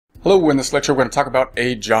Hello, in this lecture we're going to talk about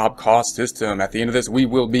a job cost system. At the end of this we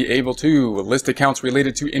will be able to list accounts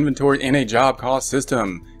related to inventory in a job cost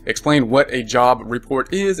system, explain what a job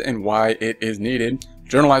report is and why it is needed,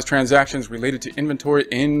 journalize transactions related to inventory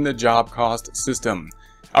in the job cost system.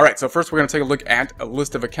 Alright, so first we're going to take a look at a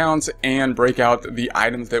list of accounts and break out the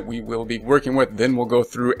items that we will be working with. Then we'll go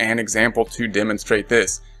through an example to demonstrate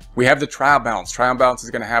this. We have the trial balance. Trial balance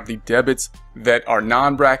is going to have the debits that are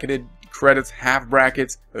non-bracketed, credits have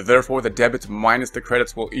brackets, therefore the debits minus the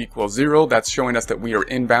credits will equal 0. That's showing us that we are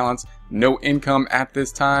in balance. No income at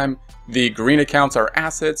this time. The green accounts are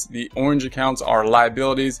assets, the orange accounts are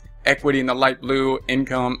liabilities, equity in the light blue,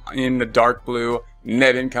 income in the dark blue.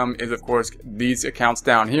 Net income is of course these accounts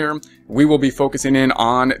down here. We will be focusing in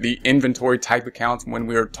on the inventory type accounts when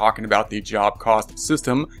we are talking about the job cost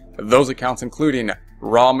system. Those accounts including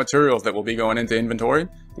raw materials that will be going into inventory,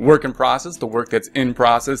 work in process, the work that's in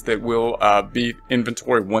process that will be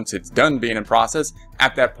inventory once it's done being in process.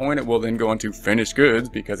 At that point it will then go into finished goods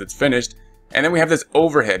because it's finished. And then we have this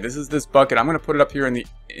overhead. This is this bucket. I'm going to put it up here in the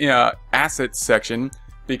assets section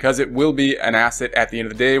because it will be an asset at the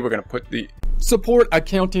end of the day. We're going to put the support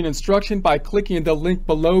accounting instruction by clicking the link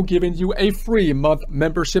below, giving you a free month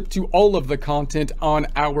membership to all of the content on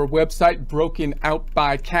our website, broken out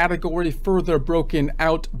by category, further broken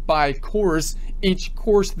out by course. Each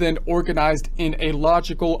course then organized in a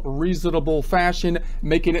logical, reasonable fashion,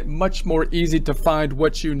 making it much more easy to find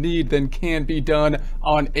what you need than can be done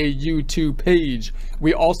on a YouTube page.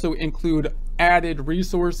 We also include added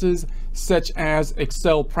resources such as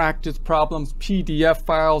Excel practice problems, PDF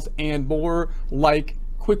files, and more, like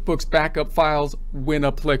QuickBooks backup files when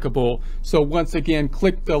applicable. So once again,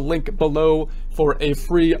 click the link below for a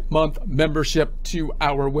free month membership to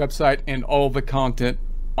our website and all the content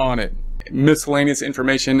on it. Miscellaneous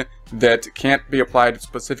information that can't be applied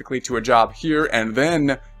specifically to a job here and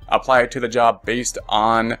then apply it to the job based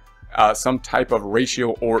on some type of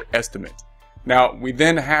ratio or estimate. Now, we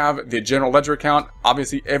then have the general ledger account.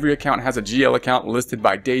 Obviously, every account has a GL account listed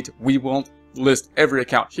by date. We won't list every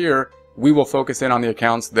account here. We will focus in on the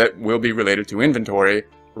accounts that will be related to inventory,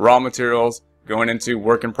 raw materials, going into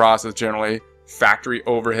work in process generally, factory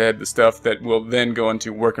overhead, the stuff that will then go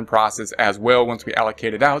into work in process as well once we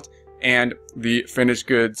allocate it out, and the finished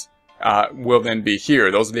goods will then be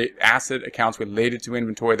here. Those are the asset accounts related to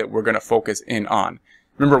inventory that we're going to focus in on.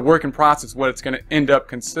 Remember, work in process, what it's going to end up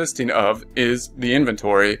consisting of is the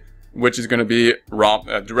inventory, which is going to be raw,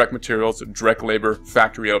 direct materials, direct labor,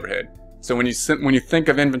 factory overhead. So when you think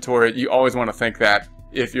of inventory, you always want to think that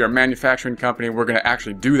if you're a manufacturing company, we're going to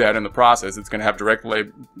actually do that in the process. It's going to have direct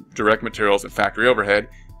labor, direct materials, and factory overhead.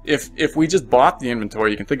 If we just bought the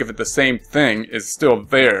inventory, you can think of it the same thing is still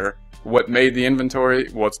there. What made the inventory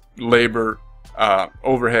was labor,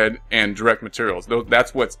 overhead, and direct materials.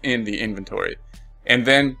 That's what's in the inventory. And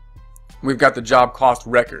then we've got the job cost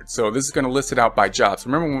record. So this is going to list it out by jobs.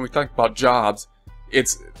 Remember, when we talk about jobs,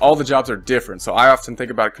 all the jobs are different. So I often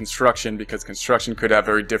think about construction because construction could have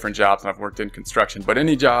very different jobs, and I've worked in construction. But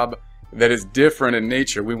any job that is different in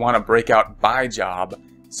nature, we want to break out by job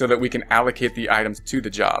so that we can allocate the items to the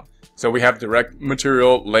job. So we have direct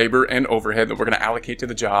material, labor, and overhead that we're going to allocate to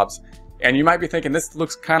the jobs. And you might be thinking, this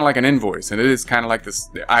looks kind of like an invoice, and it is kind of like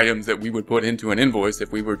the items that we would put into an invoice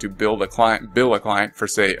if we were to bill a client for,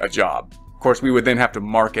 say, a job. Of course, we would then have to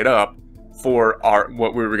mark it up for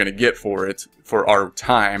what we were going to get for it, for our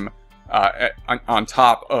time, on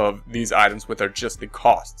top of these items, which are just the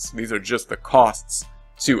costs. These are just the costs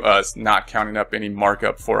to us, not counting up any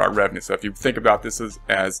markup for our revenue. So if you think about this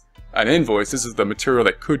as an invoice, this is the material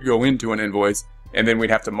that could go into an invoice, and then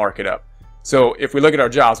we'd have to mark it up. So if we look at our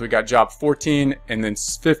jobs, we got job 14 and then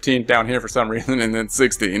 15 down here for some reason, and then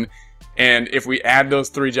 16. And if we add those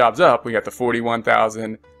three jobs up, we got the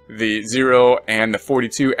 41,000, the 0, and the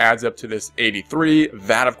 42 adds up to this 83.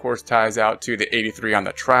 That of course ties out to the 83 on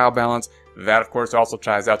the trial balance. That of course also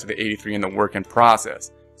ties out to the 83 in the work in process.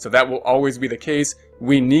 So that will always be the case.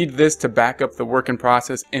 We need this to back up the work in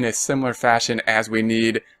process in a similar fashion as we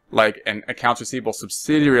need like an accounts receivable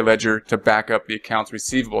subsidiary ledger to back up the accounts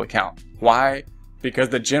receivable account. Why? Because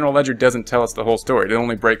the general ledger doesn't tell us the whole story. It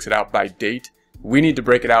only breaks it out by date. We need to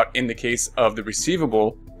break it out in the case of the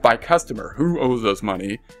receivable by customer, who owes us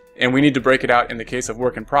money. And we need to break it out in the case of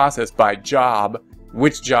work in process by job,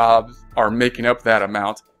 which jobs are making up that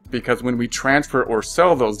amount. Because when we transfer or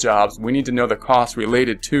sell those jobs, we need to know the costs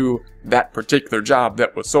related to that particular job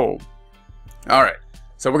that was sold. All right.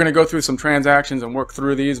 So we're going to go through some transactions and work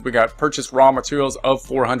through these. We got purchase raw materials of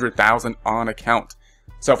 400,000 on account.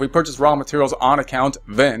 So if we purchase raw materials on account,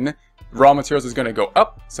 then raw materials is going to go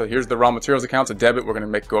up. So here's the raw materials account, a debit. We're going to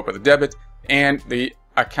make go up with a debit. And the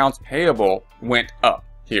accounts payable went up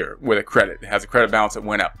here with a credit. It has a credit balance that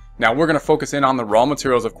went up. Now we're going to focus in on the raw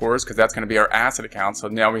materials, of course, because that's going to be our asset account. So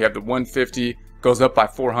now we have the 150 goes up by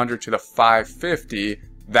 400 to the 550.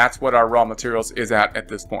 That's what our raw materials is at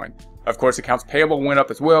this point. Of course, accounts payable went up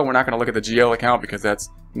as well. We're not going to look at the GL account because that's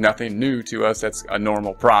nothing new to us. That's a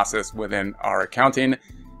normal process within our accounting.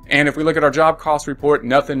 And if we look at our job cost report,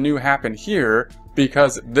 nothing new happened here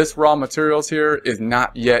because this raw materials here is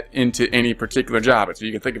not yet into any particular job. So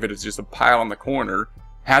you can think of it as just a pile in the corner.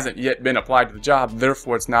 Hasn't yet been applied to the job,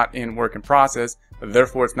 therefore it's not in work in process,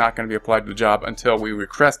 therefore it's not going to be applied to the job until we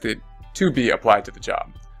request it to be applied to the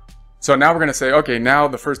job. So now we're going to say, okay, now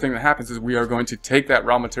the first thing that happens is we are going to take that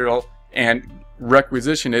raw material and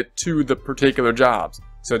requisition it to the particular jobs.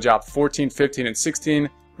 So job 14, 15, and 16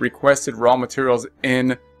 requested raw materials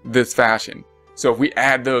in this fashion. So if we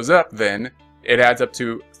add those up, then it adds up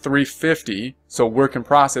to 350. So work in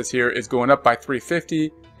process here is going up by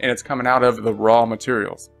 350, and it's coming out of the raw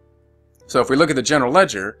materials. So if we look at the general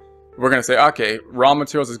ledger, we're going to say, okay, raw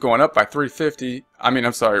materials is going up by 350.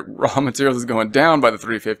 Raw materials is going down by the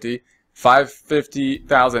 350.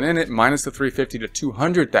 550,000 in it minus the 350 to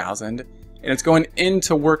 200,000, and it's going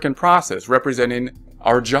into work in process, representing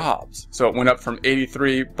our jobs. So it went up from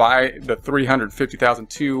 83 by the 350,000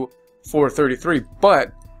 to 433,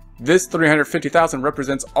 but this 350,000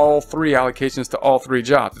 represents all three allocations to all three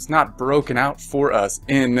jobs. It's not broken out for us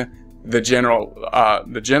in the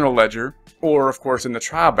general ledger, or of course in the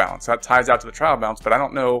trial balance. That ties out to the trial balance, but I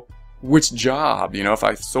don't know which job, if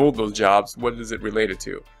I sold those jobs, what is it related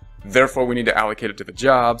to? Therefore, we need to allocate it to the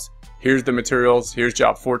jobs. Here's the materials. Here's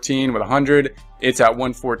job 14 with 100. It's at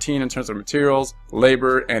 114 in terms of materials,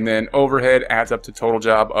 labor, and then overhead adds up to total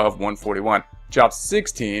job of 141. Job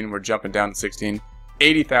 16, we're jumping down to 16,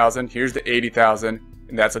 80,000. Here's the 80,000,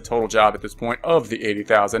 and that's a total job at this point of the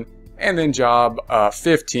 80,000. And then job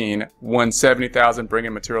 15, 170,000,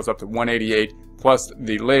 bringing materials up to 188, plus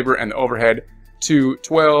the labor and the overhead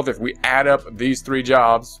 212. If we add up these three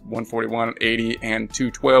jobs, 141, 80, and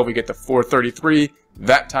 212, we get to 433.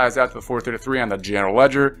 That ties out to the 433 on the general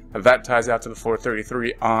ledger. That ties out to the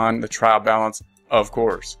 433 on the trial balance, of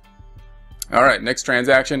course. All right, next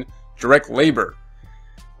transaction, direct labor.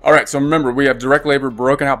 All right, so remember, we have direct labor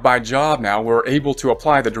broken out by job now. We're able to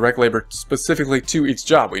apply the direct labor specifically to each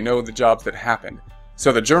job. We know the jobs that happened.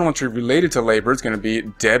 So the journal entry related to labor is going to be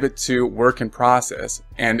debit to work in process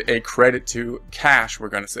and a credit to cash, we're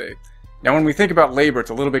going to say. Now when we think about labor, it's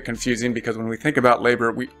a little bit confusing because when we think about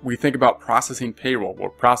labor, we think about processing payroll. We're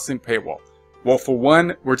processing payroll. Well, for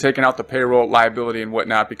one, we're taking out the payroll liability and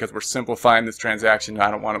whatnot because we're simplifying this transaction.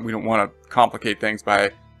 We don't want to complicate things by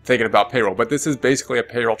thinking about payroll. But this is basically a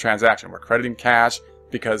payroll transaction. We're crediting cash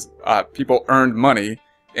because people earned money.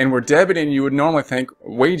 And we're debiting, you would normally think,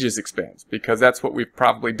 wages expense, because that's what we've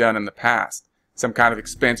probably done in the past. Some kind of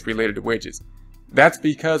expense related to wages. That's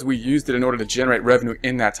because we used it in order to generate revenue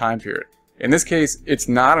in that time period. In this case, it's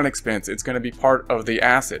not an expense. It's going to be part of the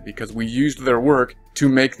asset because we used their work to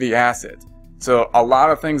make the asset. So a lot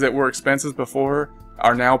of things that were expenses before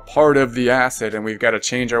are now part of the asset, and we've got to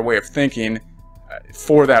change our way of thinking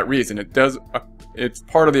for that reason. It's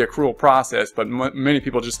part of the accrual process, but many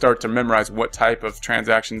people just start to memorize what type of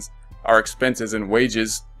transactions are expenses, and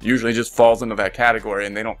wages usually just falls into that category,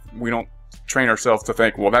 and we don't train ourselves to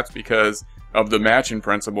think, well, that's because of the matching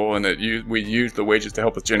principle and that we use the wages to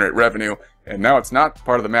help us generate revenue, and now it's not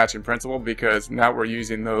part of the matching principle because now we're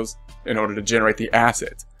using those in order to generate the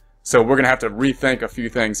assets. So we're going to have to rethink a few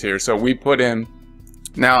things here. So we put in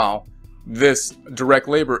now this direct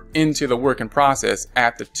labor into the work in process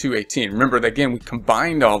at the 218. Remember that again, we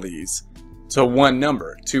combined all these to one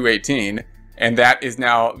number, 218, and that is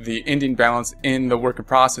now the ending balance in the work in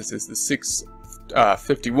process is the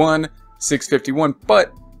 651,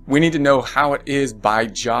 but we need to know how it is by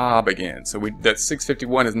job again. So that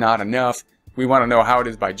 651 is not enough. We want to know how it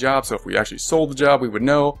is by job. So if we actually sold the job, we would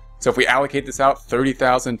know. So if we allocate this out,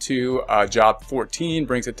 30,000 to job 14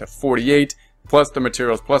 brings it to 48. Plus the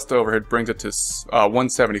materials, plus the overhead brings it to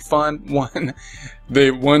 171.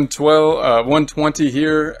 The 120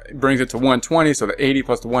 here brings it to 120. So the 80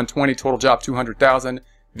 plus the 120, total job 200,000.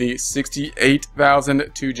 The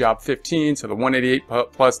 68,000 to job 15. So the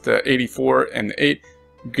 188 plus the 84 and the 8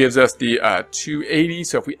 gives us the 280.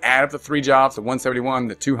 So if we add up the three jobs, the 171,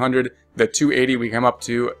 the 200, the 280, we come up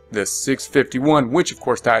to the 651, which of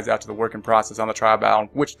course ties out to the work in process on the trial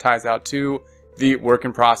balance, which ties out to the work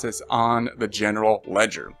in process on the general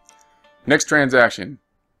ledger. Next transaction,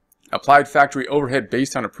 applied factory overhead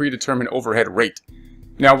based on a predetermined overhead rate.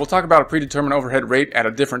 Now we'll talk about a predetermined overhead rate at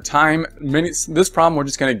a different time. This problem we're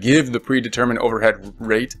just going to give the predetermined overhead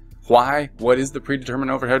rate Why? What is the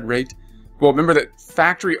predetermined overhead rate? Well, remember that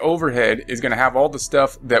factory overhead is going to have all the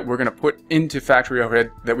stuff that we're going to put into factory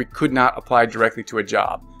overhead that we could not apply directly to a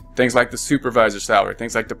job. Things like the supervisor's salary,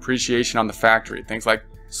 things like depreciation on the factory, things like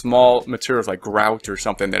small materials like grout or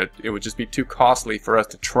something that it would just be too costly for us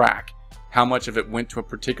to track how much of it went to a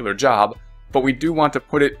particular job, but we do want to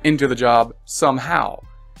put it into the job somehow.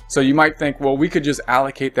 So you might think, well, we could just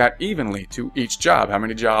allocate that evenly to each job. How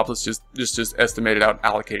many jobs? Let's just estimate it out and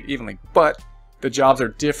allocate it evenly. But the jobs are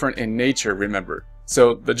different in nature, remember.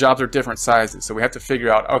 So the jobs are different sizes. So we have to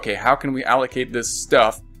figure out, okay, how can we allocate this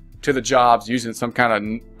stuff to the jobs using some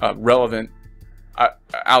kind of relevant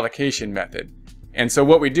allocation method? And so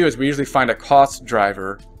what we do is we usually find a cost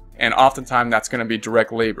driver, and oftentimes that's going to be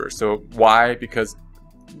direct labor. So why? Because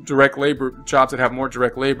direct labor, jobs that have more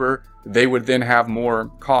direct labor, they would then have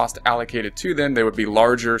more cost allocated to them. They would be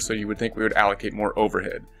larger, so you would think we would allocate more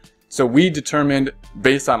overhead. So we determined,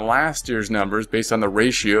 based on last year's numbers, based on the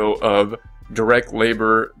ratio of direct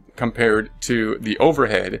labor compared to the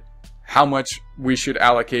overhead, how much we should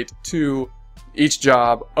allocate to each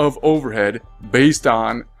job of overhead based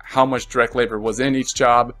on how much direct labor was in each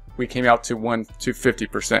job. We came out to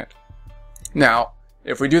 50%. Now,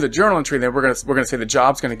 if we do the journal entry, then we're gonna say the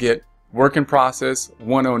job's gonna get work in process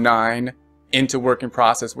 109 into work in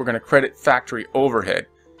process. We're gonna credit factory overhead.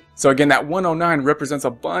 So again, that 109 represents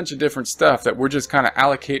a bunch of different stuff that we're just kind of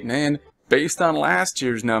allocating in based on last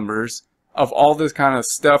year's numbers of all this kind of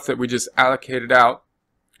stuff that we just allocated out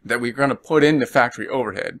that we're going to put into factory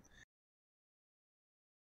overhead.